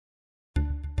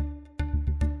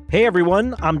Hey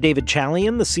everyone, I'm David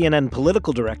Chalian, the CNN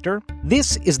political director.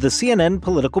 This is the CNN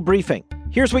Political Briefing.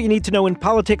 Here's what you need to know in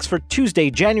politics for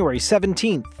Tuesday, January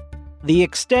 17th. The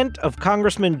extent of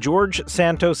Congressman George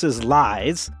Santos's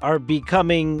lies are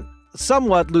becoming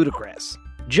somewhat ludicrous.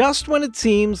 Just when it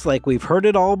seems like we've heard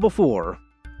it all before,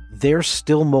 there's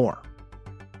still more.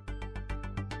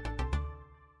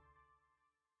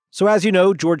 So as you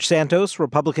know, George Santos,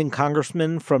 Republican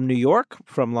congressman from New York,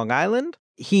 from Long Island,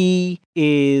 he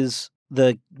is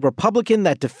the Republican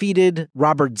that defeated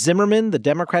Robert Zimmerman, the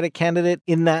Democratic candidate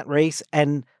in that race,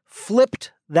 and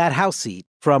flipped that House seat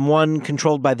from one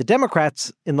controlled by the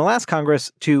Democrats in the last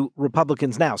Congress to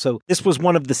Republicans now. So this was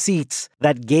one of the seats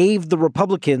that gave the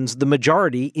Republicans the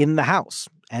majority in the House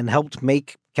and helped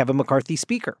make Kevin McCarthy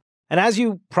Speaker. And as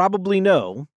you probably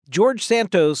know, George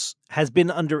Santos has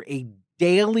been under a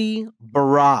daily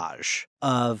barrage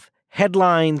of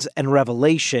headlines and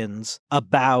revelations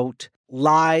about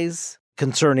lies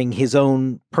concerning his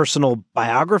own personal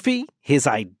biography, his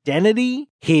identity,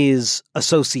 his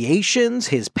associations,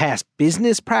 his past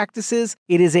business practices.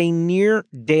 It is a near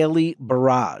daily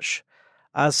barrage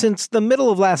since the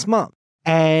middle of last month.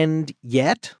 And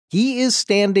yet he is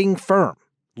standing firm.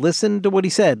 Listen to what he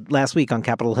said last week on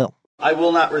Capitol Hill. I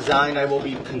will not resign. I will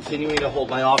be continuing to hold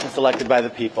my office elected by the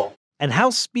people. And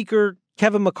House Speaker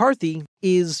Kevin McCarthy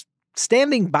is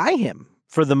standing by him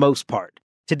for the most part.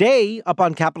 Today, up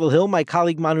on Capitol Hill, my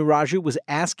colleague Manu Raju was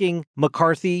asking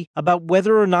McCarthy about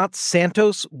whether or not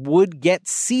Santos would get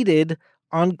seated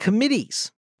on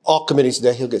committees. All committees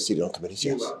today, he'll get seated on committees,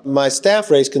 yes. My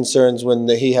staff raised concerns when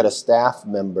he had a staff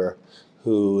member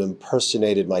who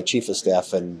impersonated my chief of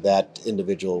staff, and that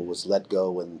individual was let go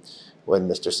when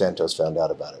Mr. Santos found out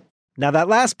about it. Now, that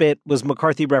last bit was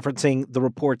McCarthy referencing the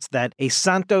reports that a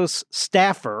Santos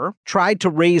staffer tried to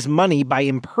raise money by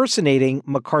impersonating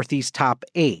McCarthy's top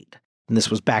aide. And this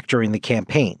was back during the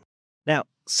campaign. Now,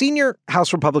 senior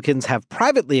House Republicans have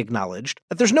privately acknowledged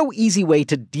that there's no easy way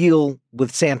to deal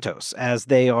with Santos as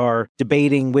they are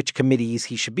debating which committees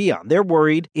he should be on. They're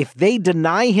worried if they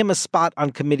deny him a spot on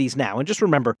committees now, and just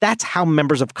remember, that's how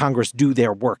members of Congress do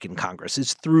their work in Congress,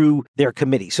 is through their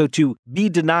committee. So to be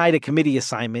denied a committee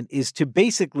assignment is to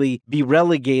basically be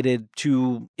relegated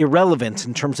to irrelevance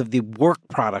in terms of the work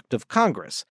product of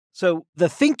Congress. So the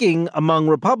thinking among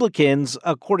Republicans,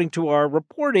 according to our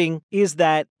reporting, is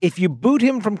that if you boot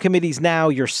him from committees now,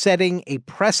 you're setting a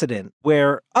precedent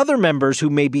where other members who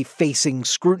may be facing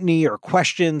scrutiny or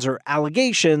questions or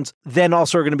allegations then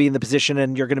also are going to be in the position,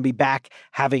 and you're going to be back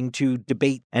having to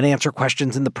debate and answer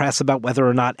questions in the press about whether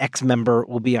or not X member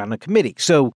will be on a committee.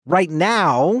 So right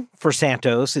now, for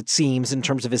Santos, it seems, in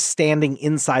terms of his standing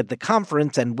inside the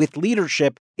conference and with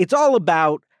leadership, it's all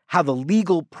about how the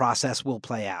legal process will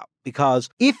play out. Because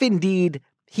if indeed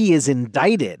he is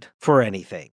indicted for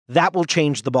anything, that will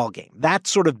change the ballgame. That's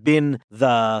sort of been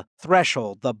the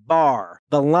threshold, the bar,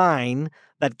 the line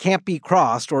that can't be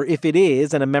crossed, or if it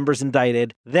is and a member's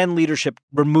indicted, then leadership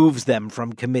removes them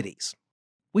from committees.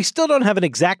 We still don't have an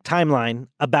exact timeline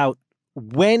about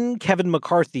when Kevin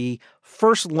McCarthy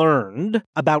first learned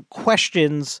about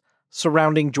questions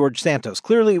surrounding George Santos.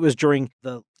 Clearly, it was during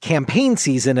the campaign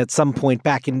season at some point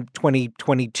back in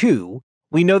 2022.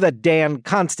 We know that Dan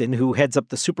Constant, who heads up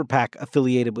the super PAC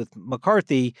affiliated with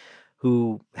McCarthy,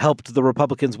 who helped the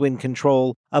Republicans win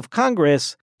control of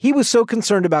Congress, he was so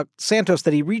concerned about Santos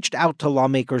that he reached out to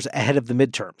lawmakers ahead of the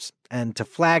midterms and to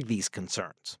flag these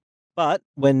concerns. But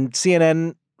when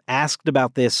CNN asked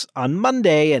about this on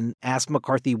Monday and asked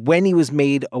McCarthy when he was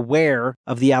made aware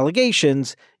of the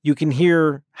allegations, you can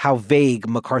hear how vague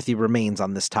McCarthy remains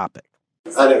on this topic.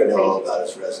 I never know all about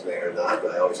his resume or not,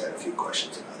 but I always had a few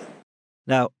questions about it.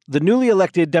 Now, the newly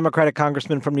elected Democratic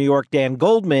congressman from New York, Dan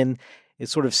Goldman,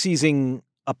 is sort of seizing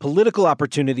a political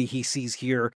opportunity he sees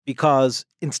here because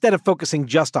instead of focusing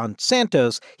just on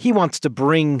Santos, he wants to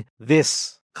bring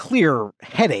this clear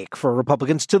headache for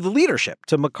Republicans to the leadership,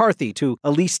 to McCarthy, to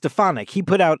Elise Stefanik. He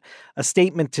put out a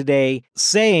statement today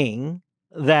saying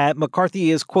that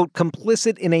McCarthy is, quote,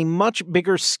 complicit in a much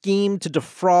bigger scheme to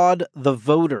defraud the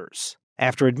voters,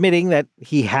 after admitting that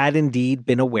he had indeed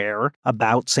been aware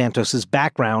about Santos's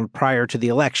background prior to the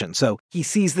election. So he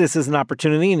sees this as an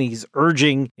opportunity, and he's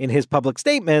urging in his public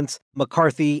statements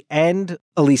McCarthy and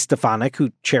Elise Stefanik, who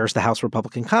chairs the House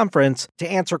Republican Conference,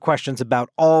 to answer questions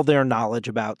about all their knowledge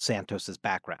about Santos's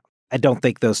background. I don't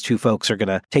think those two folks are going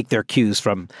to take their cues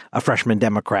from a freshman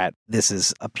Democrat. This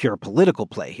is a pure political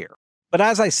play here. But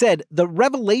as I said, the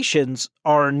revelations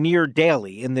are near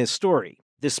daily in this story.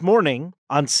 This morning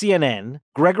on CNN,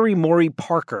 Gregory Maury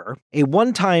Parker, a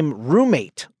one-time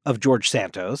roommate of George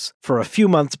Santos for a few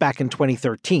months back in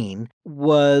 2013,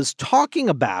 was talking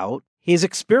about his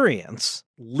experience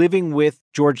living with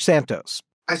George Santos.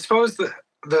 I suppose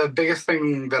the biggest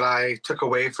thing that I took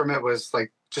away from it was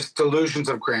just delusions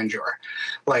of grandeur.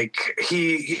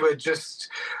 He would just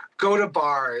go to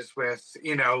bars with,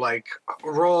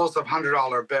 rolls of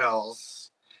 $100 bills.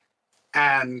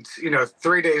 And,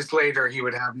 3 days later, he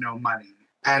would have no money.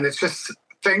 And it's just,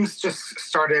 things just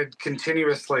started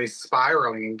continuously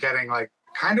spiraling and getting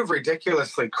kind of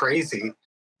ridiculously crazy.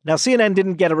 Now, CNN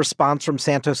didn't get a response from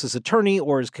Santos's attorney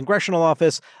or his congressional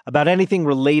office about anything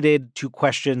related to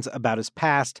questions about his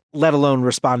past, let alone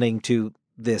responding to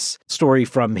this story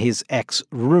from his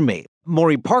ex-roommate.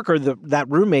 Maury Parker, that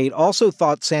roommate, also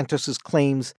thought Santos's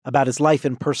claims about his life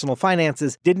and personal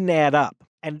finances didn't add up.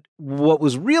 And what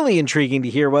was really intriguing to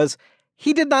hear was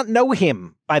he did not know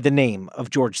him by the name of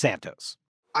George Santos.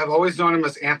 I've always known him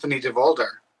as Anthony DeVolder.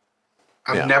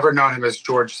 I've never known him as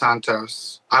George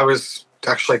Santos. I was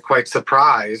actually quite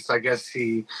surprised. I guess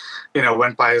he,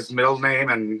 went by his middle name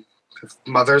and his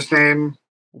mother's name.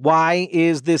 Why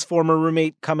is this former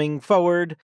roommate coming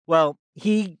forward? Well,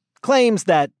 he claims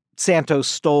that Santos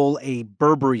stole a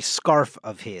Burberry scarf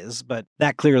of his, but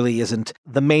that clearly isn't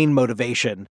the main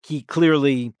motivation. He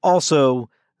clearly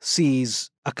also sees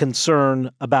a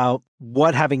concern about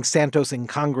what having Santos in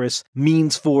Congress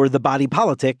means for the body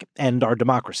politic and our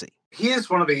democracy. He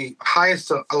is one of the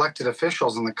highest elected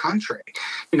officials in the country.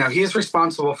 He is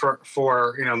responsible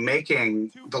for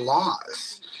making the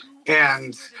laws.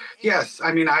 And yes,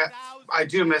 I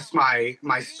do miss my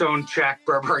stone check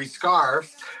Burberry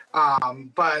scarf.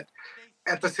 But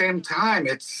at the same time,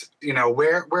 it's,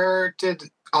 where did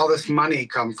all this money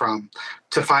come from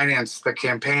to finance the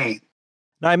campaign?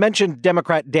 Now, I mentioned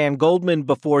Democrat Dan Goldman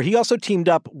before. He also teamed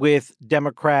up with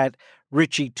Democrat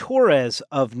Richie Torres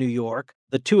of New York.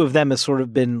 The two of them have sort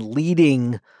of been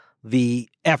leading the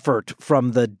effort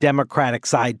from the Democratic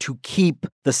side to keep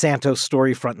the Santos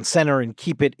story front and center and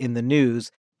keep it in the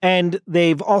news. And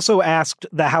they've also asked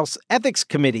the House Ethics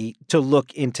Committee to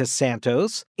look into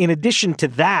Santos. In addition to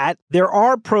that, there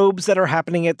are probes that are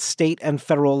happening at state and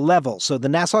federal level. So the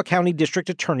Nassau County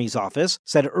District Attorney's Office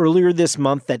said earlier this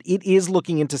month that it is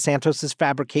looking into Santos's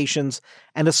fabrications,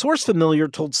 and a source familiar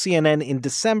told CNN in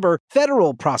December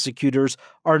federal prosecutors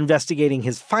are investigating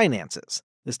his finances.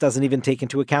 This doesn't even take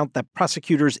into account that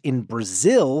prosecutors in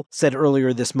Brazil said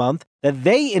earlier this month that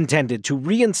they intended to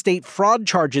reinstate fraud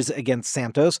charges against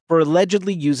Santos for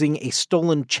allegedly using a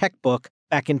stolen checkbook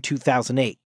back in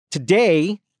 2008.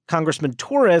 Today, Congressman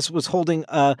Torres was holding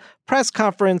a press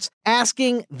conference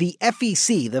asking the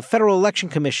FEC, the Federal Election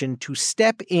Commission, to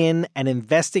step in and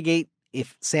investigate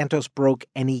if Santos broke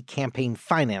any campaign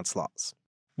finance laws.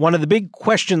 One of the big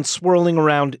questions swirling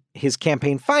around his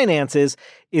campaign finances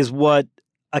is what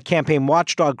a campaign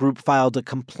watchdog group filed a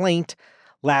complaint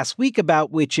last week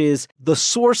about, which is the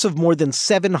source of more than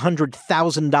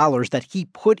 $700,000 that he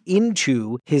put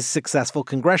into his successful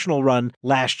congressional run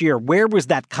last year. Where was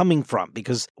that coming from?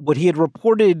 Because what he had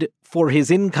reported for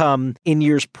his income in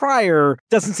years prior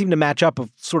doesn't seem to match up of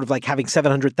sort of like having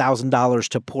 $700,000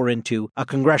 to pour into a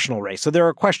congressional race. So there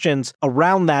are questions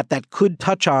around that could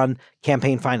touch on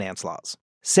campaign finance laws.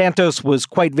 Santos was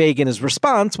quite vague in his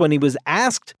response when he was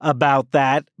asked about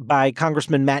that by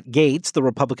Congressman Matt Gaetz, the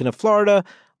Republican of Florida,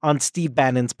 on Steve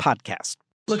Bannon's podcast.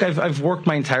 Look, I've worked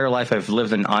my entire life. I've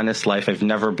lived an honest life. I've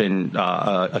never been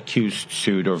accused,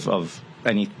 sued of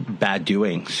any bad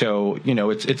doing. So,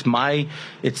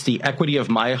 it's the equity of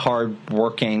my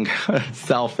hard-working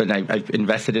self, and I've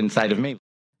invested inside of me.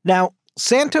 Now,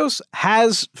 Santos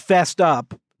has fessed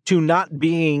up to not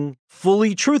being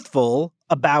fully truthful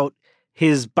about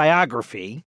his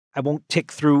biography. I won't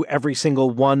tick through every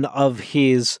single one of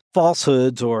his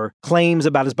falsehoods or claims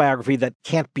about his biography that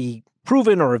can't be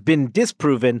proven or have been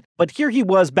disproven. But here he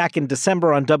was back in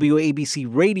December on WABC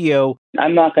radio.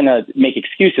 I'm not going to make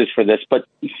excuses for this, but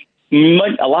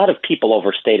a lot of people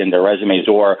overstate in their resumes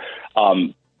or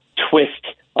twist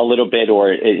a little bit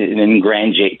or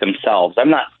ingratiate themselves.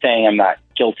 I'm not saying I'm not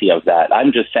guilty of that.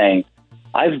 I'm just saying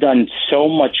I've done so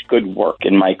much good work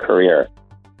in my career.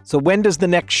 So when does the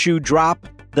next shoe drop?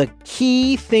 The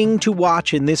key thing to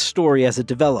watch in this story as it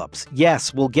develops.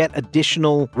 Yes, we'll get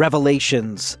additional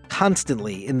revelations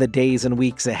constantly in the days and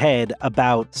weeks ahead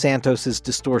about Santos's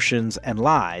distortions and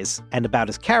lies and about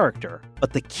his character.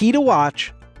 But the key to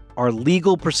watch are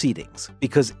legal proceedings,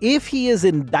 because if he is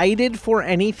indicted for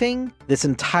anything, this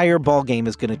entire ballgame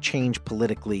is going to change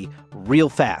politically real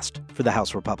fast for the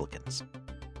House Republicans.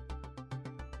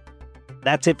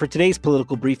 That's it for today's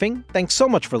political briefing. Thanks so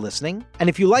much for listening. And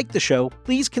if you like the show,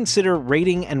 please consider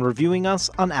rating and reviewing us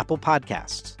on Apple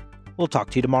Podcasts. We'll talk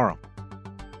to you tomorrow.